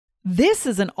This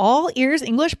is an All Ears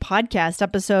English Podcast,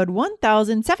 episode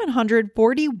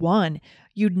 1741.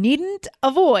 You needn't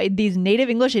avoid these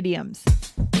native English idioms.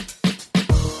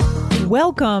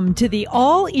 Welcome to the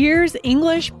All Ears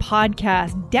English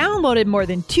Podcast, downloaded more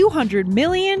than 200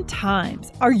 million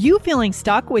times. Are you feeling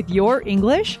stuck with your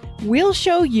English? We'll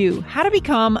show you how to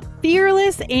become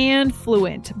fearless and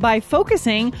fluent by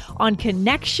focusing on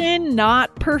connection,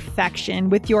 not perfection,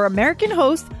 with your American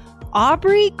host,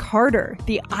 Aubrey Carter,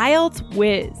 the IELTS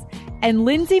whiz, and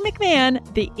Lindsay McMahon,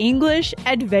 the English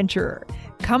adventurer,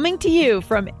 coming to you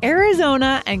from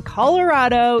Arizona and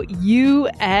Colorado,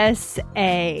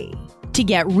 USA. To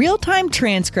get real-time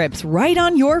transcripts right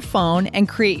on your phone and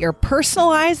create your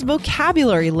personalized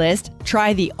vocabulary list,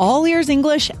 try the All Ears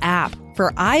English app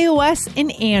for iOS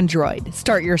and Android.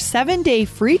 Start your 7-day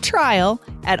free trial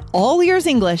at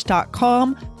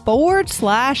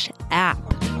allearsenglish.com/app.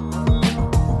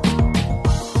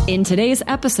 In today's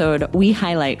episode, we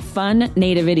highlight fun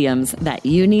native idioms that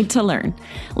you need to learn.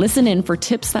 Listen in for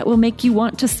tips that will make you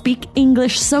want to speak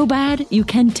English so bad you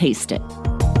can taste it.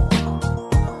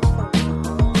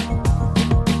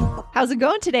 How's it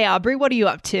going today, Aubrey? What are you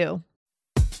up to?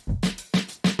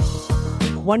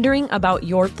 Wondering about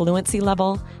your fluency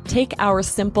level? Take our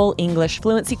simple English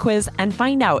fluency quiz and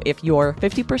find out if you're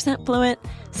 50% fluent,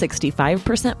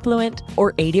 65% fluent,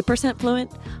 or 80%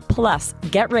 fluent. Plus,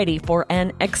 get ready for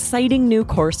an exciting new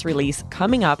course release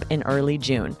coming up in early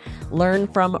June. Learn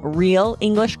from real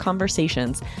English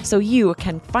conversations so you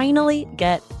can finally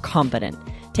get confident.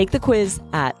 Take the quiz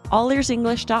at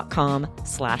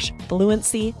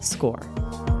allearsenglish.com/fluency score.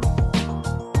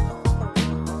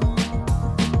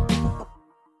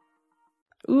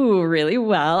 Ooh, really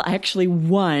well. I actually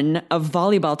won a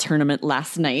volleyball tournament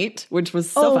last night, which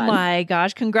was so fun. Oh my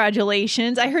gosh,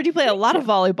 congratulations. I heard you play a lot of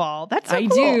volleyball. That's so cool. I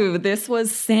do. This was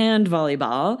sand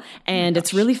volleyball, and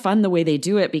it's really fun the way they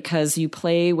do it because you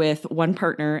play with one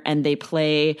partner and they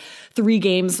play 3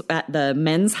 games at the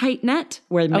men's height net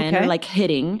where men are like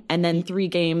hitting, and then 3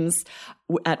 games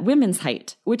at women's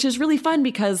height, which is really fun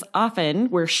because often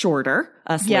we're shorter,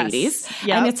 us ladies,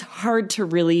 and it's hard to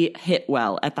really hit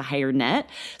well at the higher net.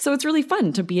 So it's really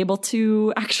fun to be able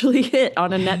to actually hit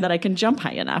on a net that I can jump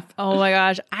high enough. Oh my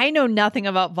gosh. I know nothing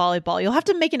about volleyball. You'll have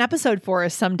to make an episode for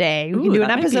us someday. We can do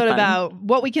an episode about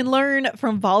what we can learn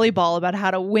from volleyball about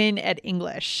how to win at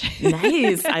English.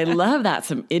 Nice. I love that.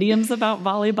 Some idioms about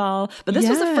volleyball. But this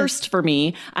was a first for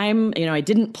me. I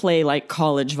didn't play like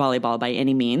college volleyball by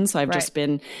any means. So I've just been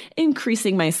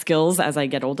increasing my skills as I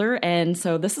get older. And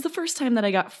so this is the first time that I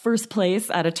got first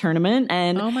place at a tournament.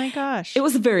 And oh my gosh, it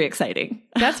was very exciting.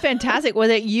 That's fantastic.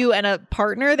 Was it you and a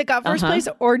partner that got first place,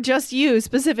 or just you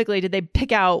specifically? Did they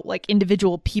pick out like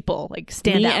individual people, like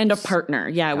standouts? Me and a partner.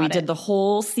 Yeah, we did the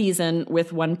whole season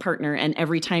with one partner, and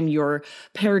every time you're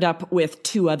paired up with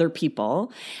 2 other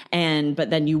people,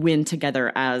 but then you win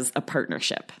together as a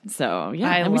partnership. So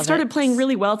and we started playing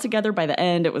really well together by the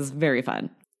end. It was very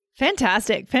fun.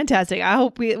 Fantastic. Fantastic. I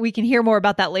hope we can hear more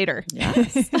about that later.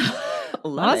 Yes.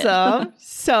 Awesome.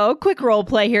 So quick role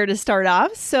play here to start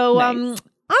off. So, nice.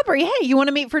 Aubrey, hey, you want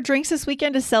to meet for drinks this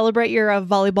weekend to celebrate your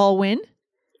volleyball win?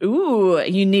 Ooh,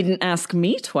 you needn't ask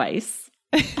me twice.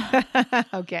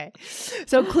 Okay.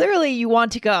 So clearly you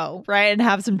want to go, right? And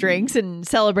have some drinks and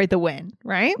celebrate the win,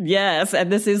 right? Yes. And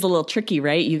this is a little tricky,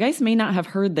 right? You guys may not have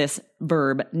heard this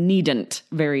verb needn't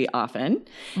very often.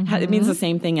 It means the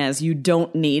same thing as you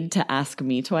don't need to ask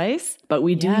me twice, but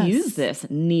we do use this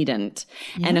needn't.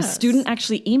 Yes. And a student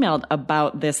actually emailed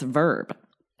about this verb.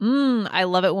 I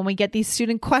love it when we get these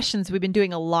student questions. We've been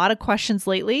doing a lot of questions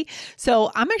lately.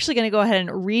 So I'm actually going to go ahead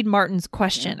and read Martin's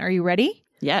question. Yeah. Are you ready?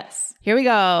 Yes. Here we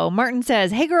go. Martin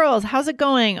says, "Hey girls, how's it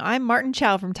going? I'm Martin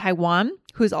Chow from Taiwan,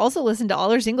 who's also listened to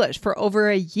All Ears English for over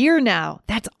a year now."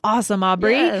 That's awesome,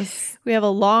 Aubrey. Yes. We have a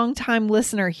long-time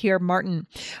listener here, Martin.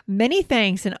 "Many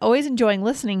thanks, and always enjoying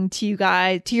listening to you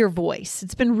guys, to your voice.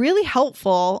 It's been really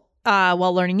helpful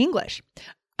while learning English.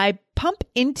 I pump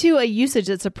into a usage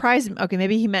that surprised me." Okay,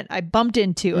 maybe he meant I bumped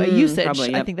into a usage.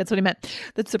 Probably, yep. I think that's what he meant.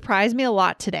 "That surprised me a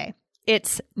lot today.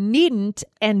 It's needn't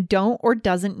and don't or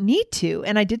doesn't need to.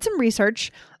 And I did some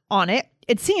research on it.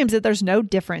 It seems that there's no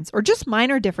difference or just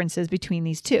minor differences between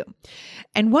these two.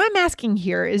 And what I'm asking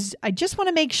here is I just want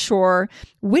to make sure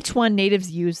which one natives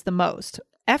use the most.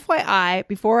 FYI,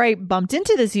 before I bumped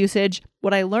into this usage,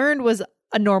 what I learned was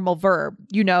a normal verb.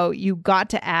 You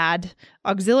got to add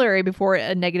auxiliary before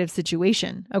a negative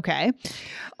situation. Okay.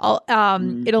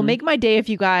 It'll make my day if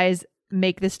you guys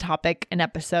make this topic an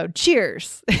episode.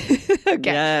 Cheers.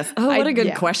 Okay. Yes. Oh, what a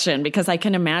good question, because I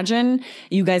can imagine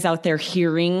you guys out there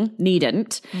hearing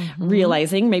needn't,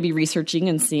 realizing, maybe researching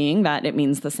and seeing that it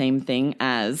means the same thing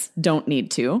as don't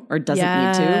need to or doesn't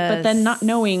need to, but then not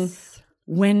knowing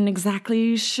when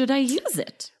exactly should I use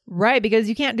it. Right, because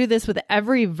you can't do this with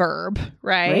every verb,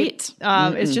 right?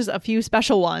 It's just a few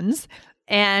special ones.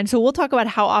 And so we'll talk about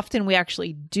how often we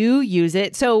actually do use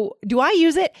it. So do I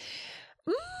use it?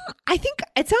 I think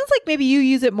it sounds like maybe you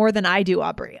use it more than I do,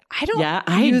 Aubrey. I don't. Yeah,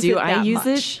 I do. I use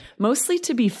it mostly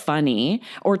to be funny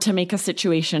or to make a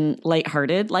situation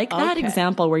lighthearted. Like that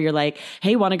example where you're like,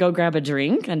 hey, want to go grab a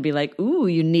drink? And be like, ooh,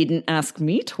 you needn't ask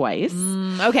me twice.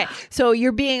 Okay. So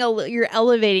you're you're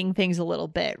elevating things a little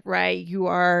bit, right? You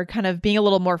are kind of being a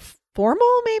little more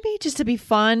formal, maybe, just to be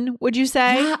fun, would you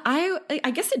say? Yeah,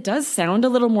 I guess it does sound a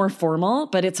little more formal,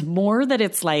 but it's more that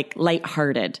it's like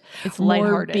lighthearted. It's more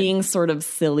lighthearted. Being sort of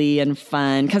silly and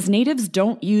fun, because natives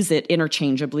don't use it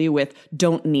interchangeably with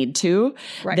don't need to.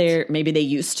 Right. Maybe they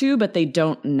used to, but they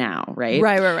don't now, right?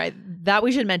 Right. That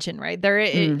we should mention, right?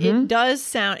 It does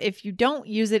sound, if you don't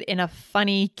use it in a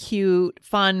funny, cute,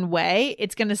 fun way,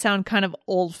 it's going to sound kind of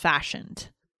old-fashioned.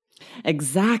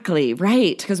 Exactly,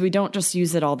 right, because we don't just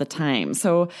use it all the time.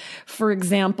 So, for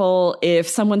example, if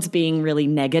someone's being really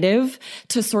negative,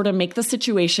 to sort of make the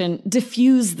situation,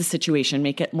 diffuse the situation,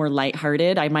 make it more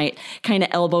lighthearted, I might kind of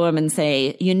elbow them and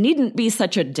say, you needn't be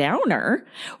such a downer,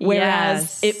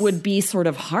 whereas it would be sort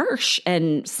of harsh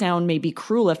and sound maybe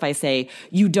cruel if I say,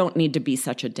 you don't need to be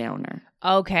such a downer.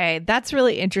 Okay, that's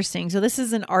really interesting. So this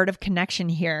is an art of connection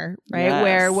here, right? Yes.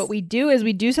 Where what we do is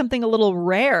we do something a little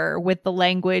rare with the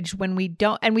language when we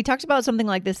don't, and we talked about something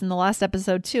like this in the last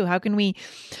episode too. How can we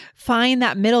find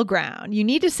that middle ground? You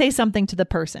need to say something to the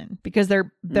person because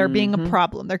they're being a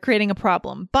problem. They're creating a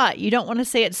problem, but you don't want to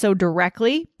say it so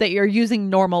directly that you're using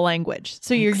normal language.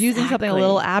 So you're using something a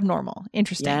little abnormal.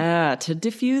 Interesting. Yeah, to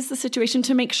diffuse the situation,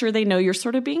 to make sure they know you're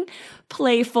sort of being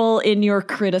playful in your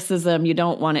criticism. You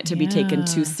don't want it to be taken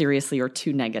too seriously or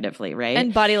too negatively, right?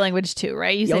 And body language too,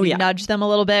 right? You said you nudge them a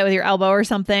little bit with your elbow or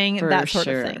something, that sort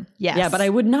of thing. Yes. Yeah, but I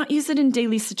would not use it in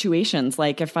daily situations.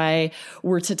 Like if I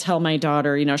were to tell my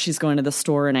daughter, she's going to the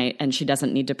store and she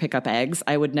doesn't need to pick up eggs,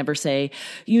 I would never say,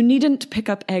 you needn't pick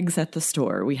up eggs at the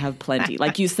store. We have plenty.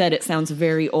 Like you said, it sounds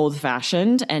very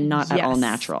old-fashioned and not at all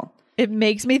natural. It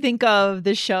makes me think of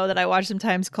this show that I watch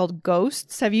sometimes called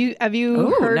Ghosts. Have you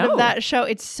heard of that show?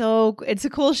 It's a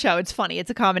cool show. It's funny. It's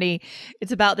a comedy.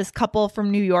 It's about this couple from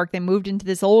New York. They moved into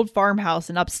this old farmhouse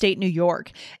in upstate New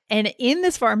York. And in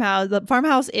this farmhouse, the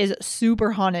farmhouse is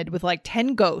super haunted with like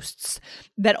 10 ghosts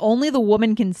that only the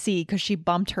woman can see because she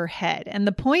bumped her head. And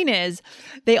the point is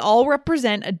they all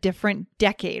represent a different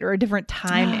decade or a different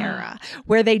time era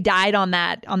where they died on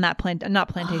that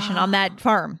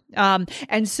farm.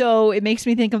 And so it makes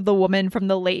me think of the woman from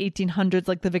the late 1800s,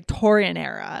 like the Victorian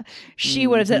era. She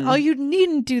would have said, oh, you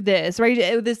needn't do this,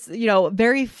 right? This,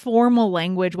 very formal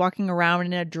language, walking around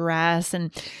in a dress,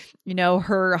 and,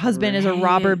 her husband is a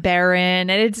robber baron,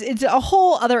 and it's a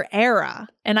whole other era.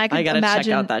 And I gotta imagine,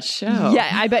 check out that show. Yeah,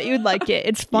 I bet you'd like it.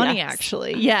 It's funny,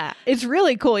 actually. Yeah, it's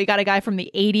really cool. You got a guy from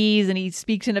the 80s, and he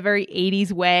speaks in a very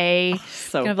 80s way.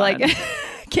 So kind of fun. like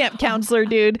camp counselor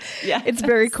dude. Yeah, it's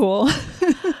very cool.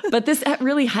 But this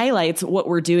really highlights what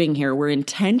we're doing here. We're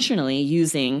intentionally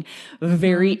using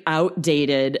very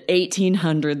outdated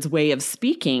 1800s way of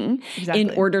speaking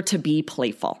in order to be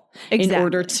playful, in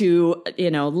order to,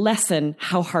 lessen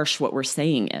how harsh what we're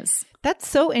saying is. That's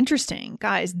so interesting.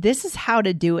 Guys, this is how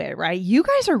to do it, right? You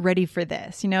guys are ready for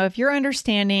this. If you're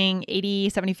understanding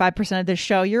 75% of this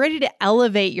show, you're ready to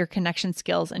elevate your connection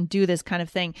skills and do this kind of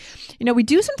thing. We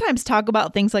do sometimes talk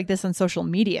about things like this on social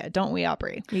media, don't we,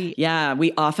 Aubrey? We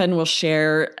often will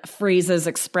share phrases,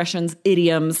 expressions,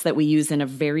 idioms that we use in a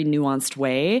very nuanced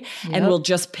way. Yep. And we'll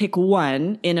just pick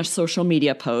one in a social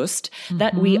media post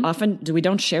that we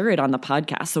don't share it on the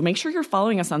podcast. So make sure you're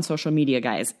following us on social media,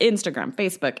 guys. Instagram,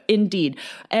 Facebook, Indeed,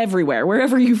 everywhere,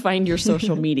 wherever you find your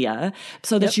social media,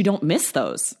 so that you don't miss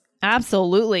those.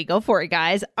 Absolutely. Go for it,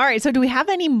 guys. All right. So do we have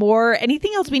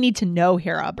anything else we need to know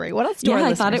here, Aubrey? What else do our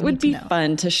listeners I thought it would be to know?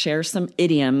 fun to share some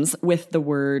idioms with the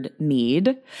word need.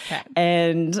 Okay.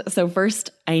 And so first,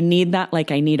 I need that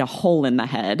like I need a hole in the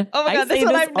head. Oh my God, this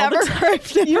one I've never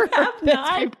heard. You have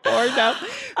not? Before. No.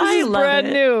 I love brand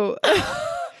it. New.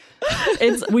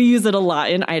 We use it a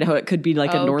lot in Idaho. It could be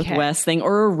like a Northwest thing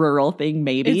or a rural thing,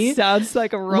 maybe. It sounds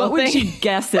like a rural thing. What would you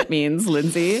guess it means,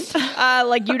 Lindsay?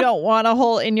 Like you don't want a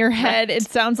hole in your head. It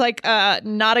sounds like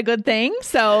not a good thing.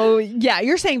 So yeah,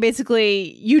 you're saying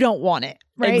basically you don't want it.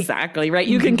 right? Exactly, right?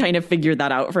 You can kind of figure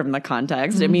that out from the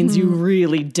context. It means you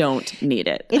really don't need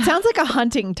it. It sounds like a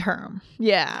hunting term.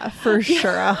 Yeah, for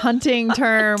sure. A hunting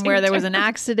term where there was an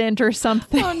accident or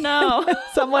something. Oh, no.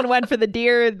 Someone went for the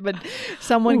deer, but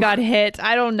someone got hit.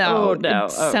 I don't know. Oh, no.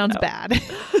 It sounds bad.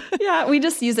 Yeah, we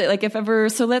just use it like if ever.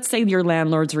 So let's say your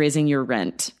landlord's raising your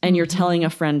rent and you're telling a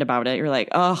friend about it. You're like,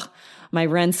 oh, my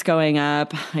rent's going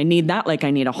up. I need that like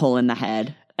I need a hole in the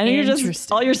head. And you're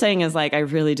just, all you're saying is like, I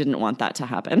really didn't want that to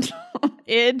happen.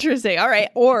 Interesting. All right.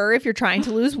 Or if you're trying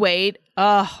to lose weight,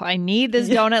 oh, I need this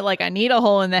donut like I need a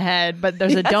hole in the head, but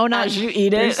there's a donut. As you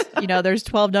eat it. There's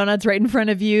 12 donuts right in front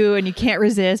of you and you can't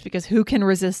resist because who can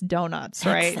resist donuts,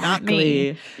 right? Exactly. Not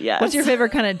me. Yes. What's your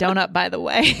favorite kind of donut, by the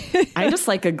way? I just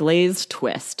like a glazed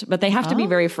twist, but they have to be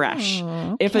very fresh.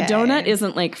 Okay. If a donut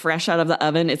isn't like fresh out of the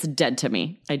oven, it's dead to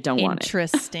me. I don't want it.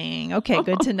 Interesting. Okay,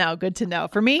 good to know. Good to know.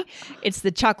 For me, it's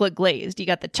the chocolate glazed. You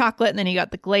got the chocolate and then you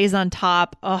got the glaze on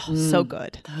top. Oh, so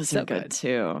good. Those are good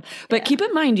too. But keep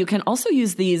in mind, you can also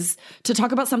use these to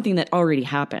talk about something that already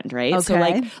happened, right? Okay. So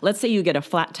like, let's say you get a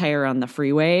flat tire on the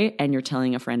freeway and you're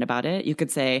telling a friend about it. You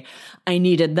could say, I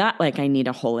needed that like I need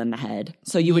a hole in the head.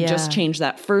 So you would just change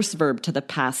that first verb to the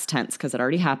past tense because it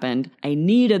already happened. I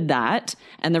needed that.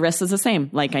 And the rest is the same.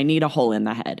 Like I need a hole in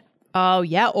the head. Oh,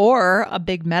 yeah. Or a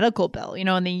big medical bill.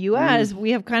 In the US,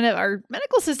 we have kind of our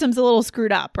medical system's a little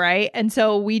screwed up, right? And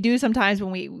so we do sometimes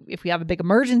if we have a big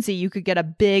emergency, you could get a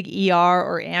big ER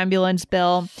or ambulance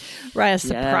bill, right? A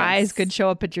surprise could show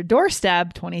up at your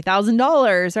doorstep,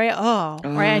 $20,000, right? Oh,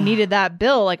 right. I needed that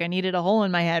bill. Like I needed a hole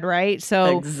in my head, right?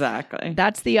 So exactly.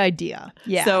 That's the idea.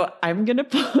 Yeah. So I'm going to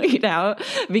point out,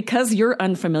 because you're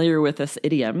unfamiliar with this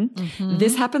idiom,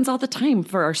 this happens all the time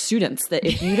for our students, that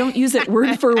if you don't use it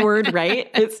word for word, right?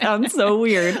 It sounds so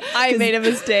weird. I made a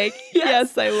mistake.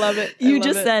 Yes, I love it. You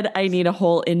just said, I need a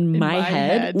hole in my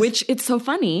head, which it's so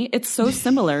funny. It's so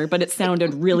similar, but it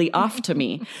sounded really off to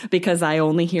me because I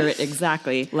only hear it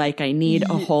exactly like I need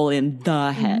a hole in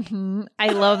the head. I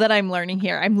love that I'm learning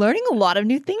here. I'm learning a lot of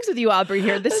new things with you, Aubrey,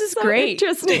 here. This is so great.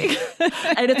 Interesting.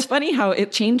 And it's funny how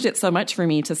it changed it so much for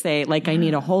me to say, like, I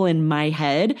need a hole in my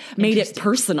head, made it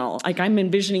personal. Like, I'm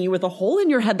envisioning you with a hole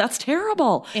in your head. That's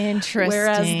terrible. Interesting.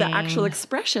 Whereas the actual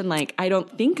expression, like, I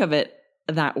don't think of it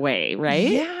that way, right?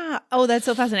 Yeah. Oh, that's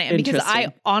so fascinating. Because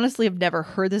I honestly have never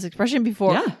heard this expression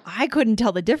before. Yeah. I couldn't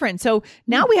tell the difference. So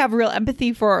now we have real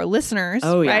empathy for our listeners,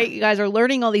 right? You guys are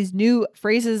learning all these new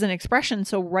phrases and expressions.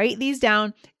 So write these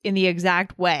down in the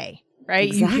exact way. Right?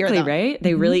 Exactly, you hear them. Right?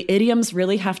 They idioms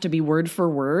really have to be word for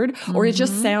word, or it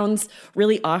just sounds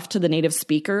really off to the native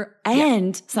speaker.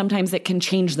 And sometimes it can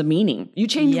change the meaning. You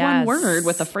change one word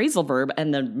with a phrasal verb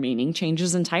and the meaning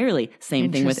changes entirely.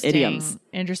 Same thing with idioms.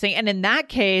 Interesting. And in that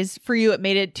case, for you, it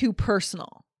made it too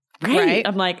personal. Right?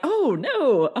 I'm like, oh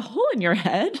no, a hole in your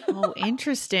head. Oh,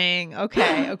 interesting.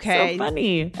 Okay. So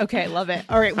funny. Okay, love it.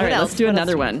 All right, what else? Let's do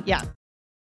another one. Yeah.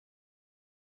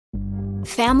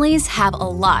 Families have a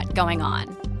lot going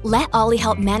on. Let Ollie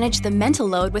help manage the mental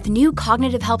load with new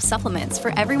cognitive help supplements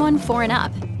for everyone 4 and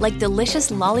up, like delicious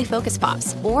Lolly Focus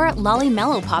Pops or Lolly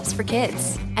Mellow Pops for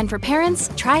kids. And for parents,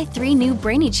 try 3 new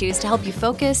Brainy Chews to help you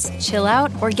focus, chill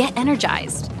out, or get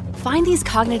energized. Find these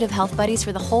cognitive health buddies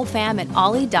for the whole fam at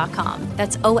ollie.com.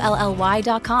 That's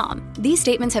OLLY.com. These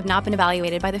statements have not been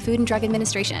evaluated by the Food and Drug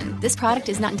Administration. This product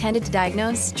is not intended to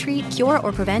diagnose, treat, cure,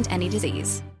 or prevent any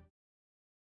disease.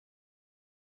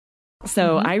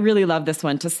 So I really love this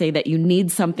one, to say that you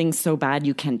need something so bad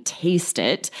you can taste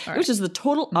it, which is the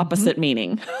total opposite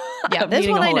meaning. Yeah, of this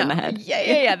needing one a hole I in know. the head.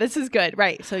 Yeah. This is good.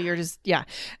 Right. So you're just,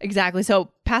 exactly. So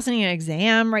passing an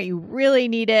exam, right? You really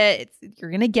need it.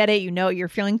 You're going to get it. You're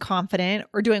feeling confident,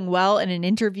 or doing well in an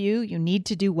interview. You need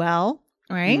to do well.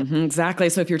 Right? Exactly.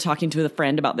 So if you're talking to a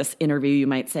friend about this interview, you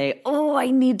might say, oh, I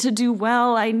need to do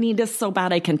well. I need this so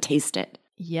bad I can taste it.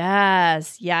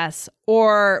 Yes.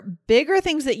 Or bigger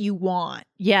things that you want.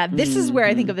 Yeah, this is where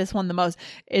I think of this one the most,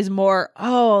 is more,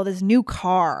 this new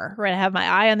car, right? I have my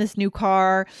eye on this new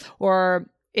car, or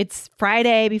it's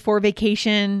Friday before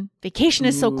vacation. Vacation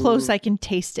is so close, I can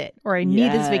taste it. Or I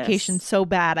need this vacation so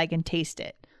bad, I can taste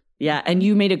it. Yeah. And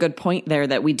you made a good point there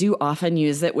that we do often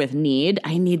use it with need.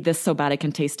 I need this so bad I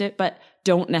can taste it, but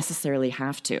don't necessarily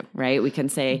have to, right? We can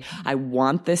say, I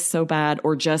want this so bad,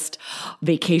 or just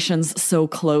vacation's so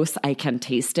close I can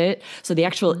taste it. So the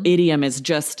actual idiom is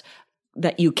just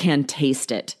that you can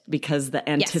taste it because the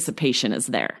anticipation is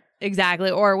there.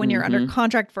 Exactly. Or when you're under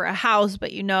contract for a house,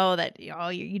 but you know that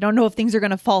you don't know if things are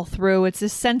going to fall through. It's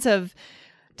this sense of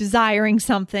desiring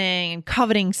something and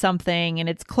coveting something, and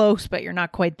it's close, but you're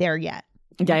not quite there yet.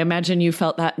 Yeah, I imagine you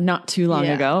felt that not too long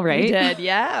ago, right? I did.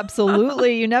 Yeah,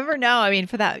 absolutely. You never know. I mean,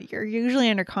 for that, you're usually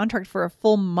under contract for a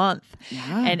full month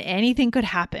and anything could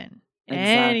happen.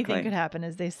 Exactly. Anything could happen,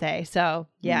 as they say. So,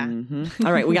 yeah. Mm-hmm.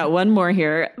 All right. We got one more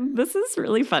here. This is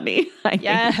really funny.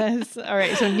 Yes. All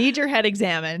right. So need your head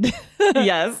examined.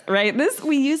 Yes. Right.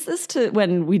 We use this to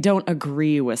when we don't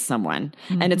agree with someone.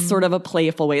 And it's sort of a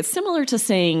playful way. It's similar to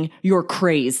saying you're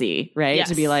crazy, right? Yes.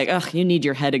 To be like, ugh, you need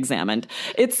your head examined.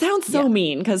 It sounds so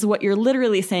mean because what you're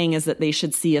literally saying is that they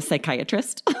should see a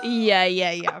psychiatrist.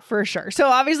 Yeah, for sure. So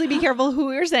obviously be careful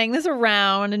who you're saying this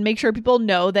around and make sure people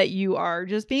know that you are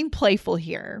just being playful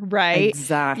here, right?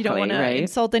 Exactly. You don't want to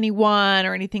insult anyone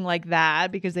or anything like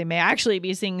that because they may actually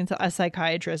be seeing a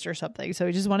psychiatrist or something. So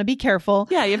you just want to be careful.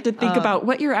 Yeah, you have to think about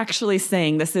what you're actually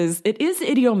saying. It is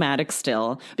idiomatic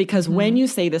still because when you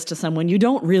say this to someone, you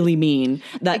don't really mean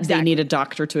that they need a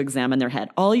doctor to examine their head.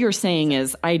 All you're saying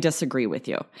is, I disagree with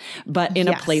you, but in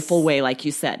a playful way, like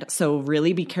you said. So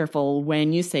really be careful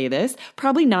when you say this.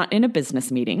 Probably not in a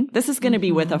business meeting. This is going to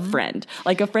be with a friend.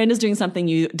 Like a friend is doing something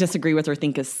you disagree with or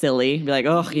think is silly. Be like,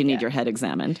 oh, you need your head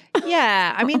examined.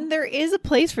 Yeah. I mean, there is a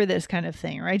place for this kind of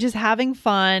thing, right? Just having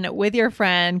fun with your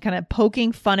friend, kind of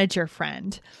poking fun at your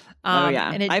friend.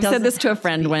 And I've said this to a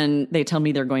friend when they tell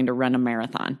me they're going to run a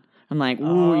marathon. I'm like,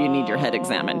 ooh, you need your head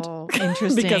examined.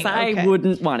 Interesting. Because I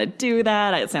wouldn't want to do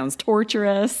that. It sounds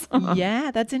torturous.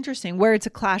 Yeah, that's interesting. Where it's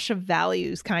a clash of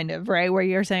values, kind of, right? Where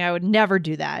you're saying, I would never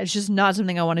do that. It's just not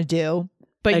something I want to do.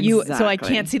 But so I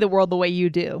can't see the world the way you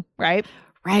do, right?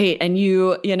 Right. And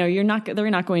they're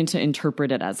not going to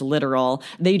interpret it as literal.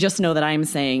 They just know that I'm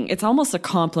saying it's almost a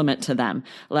compliment to them.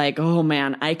 Like, oh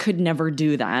man, I could never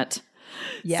do that.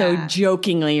 Yeah. So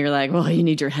jokingly, you're like, well, you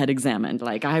need your head examined.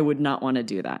 Like, I would not want to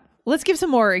do that. Let's give some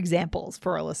more examples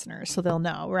for our listeners so they'll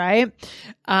know, right?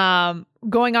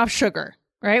 Going off sugar.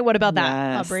 Right? What about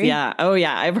that, Aubrey? Yeah. Oh,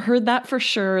 yeah. I've heard that for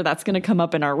sure. That's going to come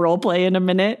up in our role play in a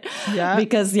minute. Yeah.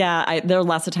 Because, there are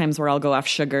lots of times where I'll go off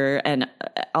sugar and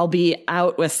I'll be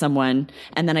out with someone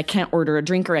and then I can't order a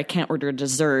drink or I can't order a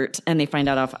dessert and they find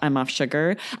out I'm off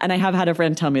sugar. And I have had a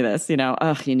friend tell me this, you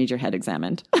need your head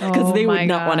examined because they would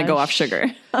not want to go off sugar.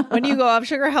 When you go off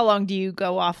sugar, how long do you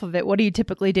go off of it? What do you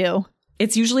typically do?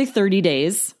 It's usually 30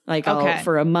 days,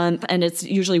 for a month. And it's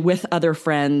usually with other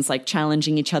friends, like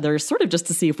challenging each other, sort of just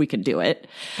to see if we can do it.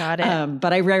 Got it.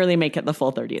 But I rarely make it the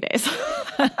full 30 days.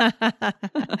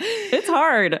 It's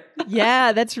hard.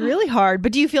 Yeah, that's really hard.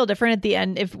 But do you feel different at the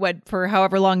end for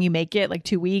however long you make it, like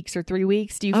 2 weeks or 3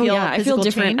 weeks? Do you feel I feel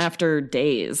different change? after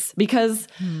days because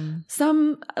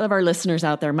some of our listeners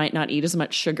out there might not eat as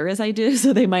much sugar as I do,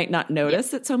 so they might not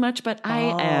notice it so much. But I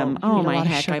am. Oh my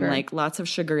heck. I'm like lots of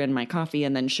sugar in my coffee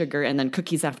and then sugar and then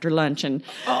cookies after lunch and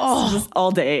just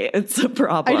all day. It's a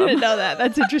problem. I didn't know that.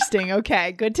 That's interesting.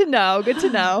 Okay. Good to know.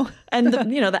 And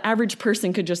the average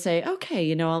person could just say,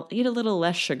 okay, I'll eat a little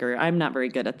less sugar. I'm not very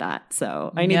good at that.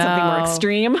 So I need something more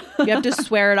extreme. You have to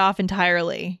swear it off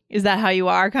entirely. Is that how you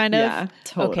are kind of? Yeah,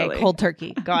 totally. Okay. Cold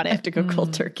turkey. Got it. I have to go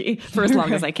cold turkey for as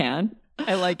long as I can.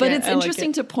 I like but it. But it's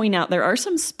interesting to point out there are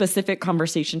some specific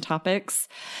conversation topics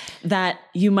that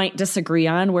you might disagree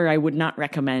on where I would not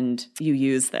recommend you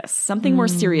use this. Something more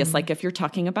serious, like if you're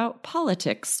talking about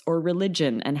politics or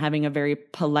religion and having a very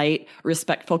polite,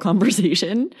 respectful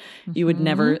conversation, you would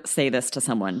never say this to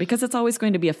someone because it's always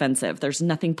going to be offensive. There's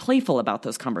nothing playful about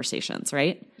those conversations,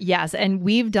 right? Yes. And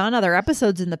we've done other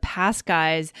episodes in the past,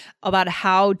 guys, about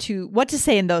what to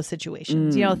say in those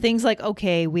situations. Things like,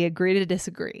 okay, we agree to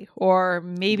disagree, or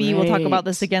maybe we'll talk about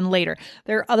this again later.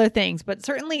 There are other things, but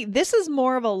certainly this is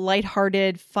more of a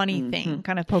lighthearted, funny thing,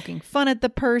 kind of poking fun at the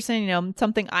person.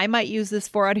 Something I might use this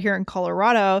for out here in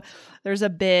Colorado. There's a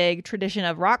big tradition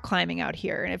of rock climbing out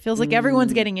here, and it feels like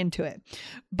everyone's getting into it.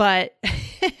 But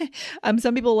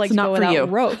some people like to go without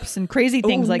ropes and crazy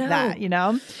things that,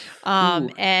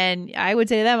 and I would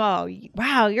say to them, oh,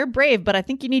 wow, you're brave, but I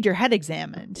think you need your head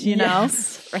examined,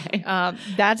 Yes, right.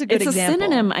 That's a good example. It's a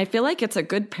synonym. I feel like it's a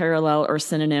good parallel or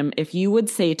synonym. If you would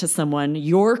say to someone,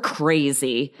 you're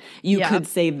crazy, you could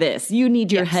say this, you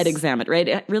need your head examined, right?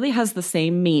 It really has the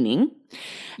same meaning.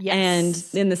 Yes.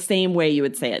 And in the same way you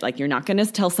would say it, like you're not going to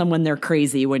tell someone they're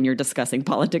crazy when you're discussing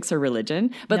politics or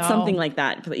religion, but something like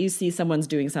that. You see someone's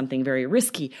doing something very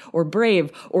risky or brave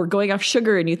or going off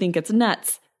sugar and you think it's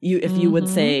nuts. If you would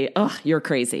say, oh, you're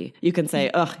crazy, you can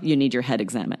say, oh, you need your head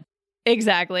examined.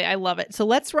 Exactly. I love it. So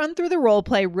let's run through the role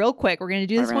play real quick. We're going to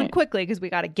do this one quickly because we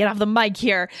got to get off the mic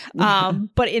here.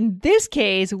 But in this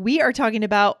case, we are talking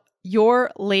about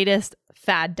your latest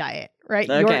fad diet. Right?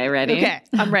 Okay, ready? Okay,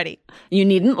 I'm ready. You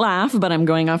needn't laugh, but I'm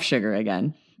going off sugar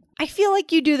again. I feel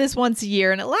like you do this once a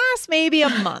year and it lasts maybe a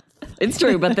month. It's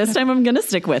true, but this time I'm going to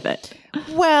stick with it.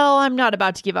 Well, I'm not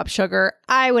about to give up sugar.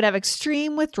 I would have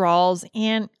extreme withdrawals,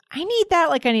 and I need that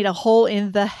like I need a hole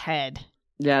in the head.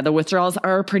 Yeah, the withdrawals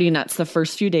are pretty nuts. The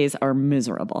first few days are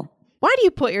miserable. Why do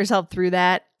you put yourself through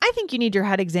that? I think you need your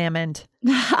head examined.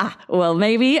 Well,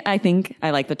 maybe. I think I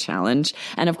like the challenge.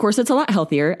 And of course, it's a lot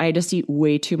healthier. I just eat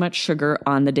way too much sugar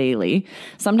on the daily.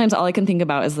 Sometimes all I can think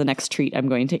about is the next treat I'm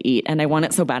going to eat, and I want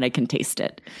it so bad I can taste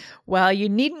it. Well, you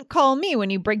needn't call me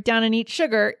when you break down and eat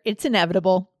sugar. It's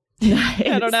inevitable. Nice.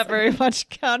 I don't have very much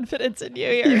confidence in you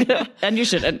here. And you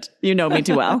shouldn't. You know me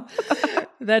too well.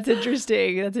 That's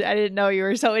interesting. I didn't know you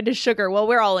were so into sugar. Well,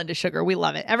 we're all into sugar. We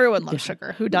love it. Everyone loves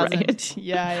sugar. Who doesn't? Right.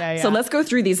 Yeah. So let's go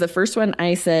through these. The first one,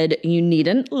 I said, you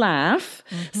needn't laugh.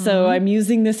 Mm-hmm. So I'm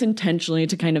using this intentionally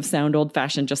to kind of sound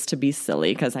old-fashioned just to be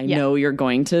silly because I know you're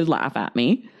going to laugh at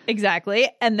me. Exactly.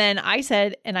 And then I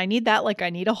said, and I need that like I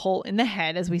need a hole in the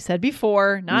head, as we said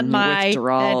before, not my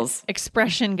withdrawals.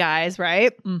 Expression, guys,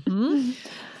 right? Mm-hmm.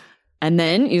 And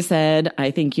then you said, I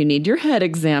think you need your head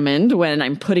examined when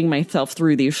I'm putting myself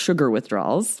through these sugar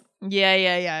withdrawals.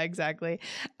 Yeah, exactly.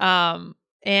 And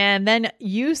then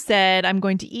you said, I'm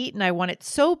going to eat and I want it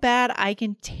so bad I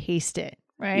can taste it.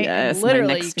 Right? Yes, and literally,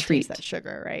 my next you can treat. taste that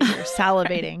sugar, right? You're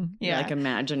salivating. Yeah. Like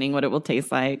imagining what it will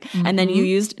taste like. Mm-hmm. And then you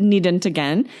used needn't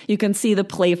again. You can see the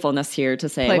playfulness here to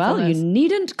say, well, you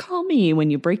needn't call me when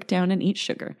you break down and eat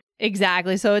sugar.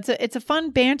 Exactly. So it's a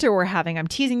fun banter we're having. I'm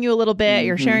teasing you a little bit. Mm-hmm.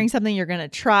 You're sharing something you're going to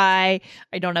try.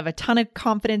 I don't have a ton of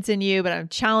confidence in you, but I'm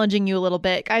challenging you a little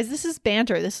bit. Guys, this is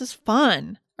banter. This is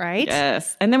fun. Right?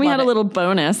 Yes. And then we had a little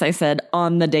bonus. I said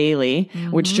on the daily,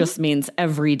 which just means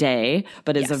every day,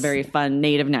 but is a very fun,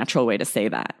 native, natural way to say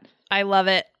that. I love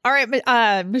it. All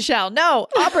right, Michelle. No,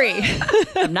 Aubrey.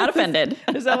 I'm not offended.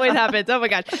 This always happens. Oh my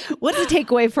God. What's the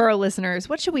takeaway for our listeners?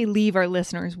 What should we leave our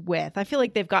listeners with? I feel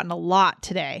like they've gotten a lot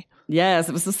today. Yes,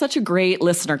 it was such a great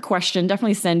listener question.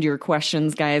 Definitely send your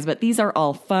questions, guys. But these are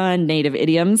all fun native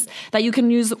idioms that you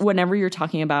can use whenever you're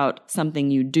talking about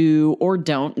something you do or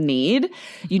don't need.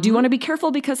 You do want to be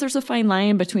careful because there's a fine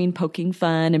line between poking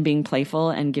fun and being playful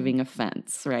and giving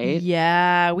offense, right?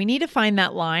 Yeah, we need to find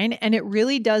that line. And it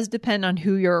really does depend on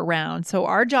who you're around. So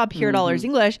our job here at All Ears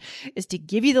English is to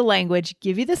give you the language,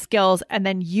 give you the skills, and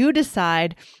then you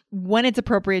decide when it's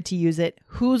appropriate to use it,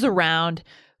 who's around,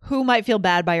 who might feel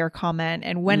bad by your comment,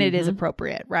 and when it is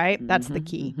appropriate, right? That's the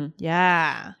key.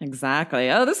 Yeah. Exactly.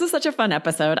 Oh, this is such a fun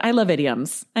episode. I love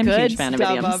idioms. I'm a huge fan of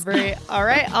idioms. Aubrey. All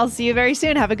right. I'll see you very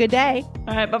soon. Have a good day.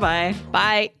 All right. Bye-bye.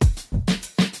 Bye.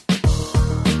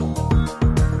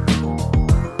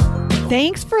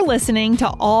 Thanks for listening to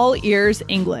All Ears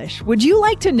English. Would you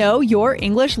like to know your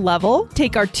English level?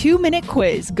 Take our 2-minute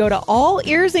quiz. Go to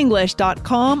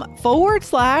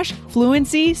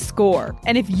allearsenglish.com/fluency score.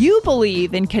 And if you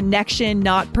believe in connection,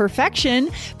 not perfection,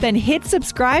 then hit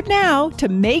subscribe now to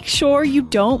make sure you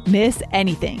don't miss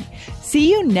anything.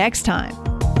 See you next time.